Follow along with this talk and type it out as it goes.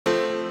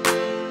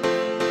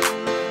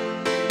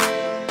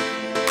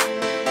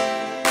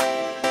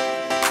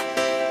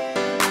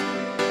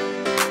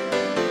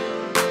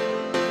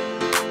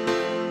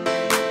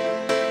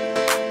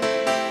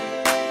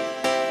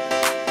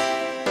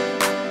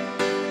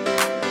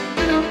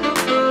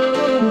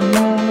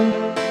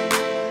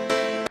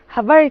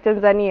Habari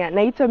Tanzania,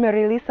 naitwa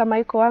Merilisa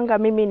Maikowanga,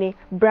 mimi ni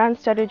brand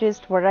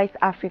strategist for Rice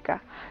Africa.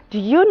 Do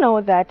you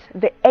know that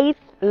the 8th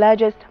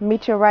largest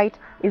meteorite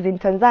is in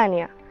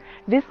Tanzania?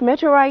 This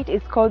meteorite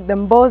is called the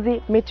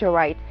Mbozi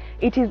meteorite.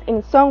 It is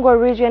in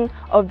Songwe region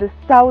of the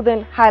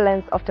southern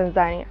highlands of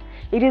Tanzania.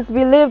 It is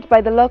believed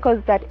by the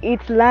locals that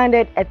it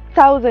landed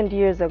 1,000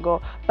 years ago,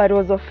 but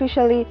was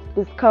officially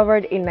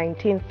discovered in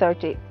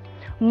 1930.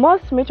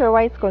 Most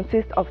meteorites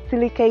consist of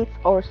silicates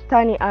or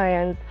stony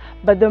ions,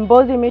 but the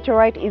Mbozi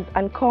meteorite is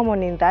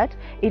uncommon in that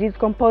it is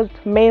composed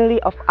mainly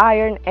of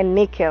iron and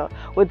nickel,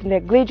 with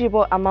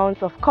negligible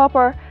amounts of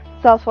copper,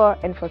 sulfur,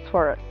 and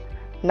phosphorus.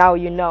 Now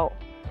you know.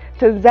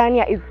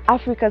 Tanzania is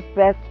Africa's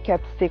best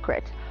kept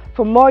secret.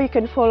 For more, you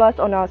can follow us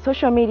on our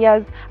social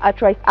medias at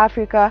Rice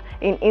Africa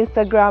in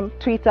Instagram,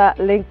 Twitter,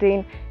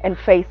 LinkedIn, and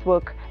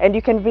Facebook. And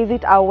you can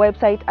visit our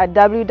website at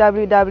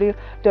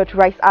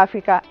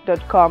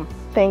www.riceafrica.com.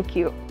 Thank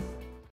you.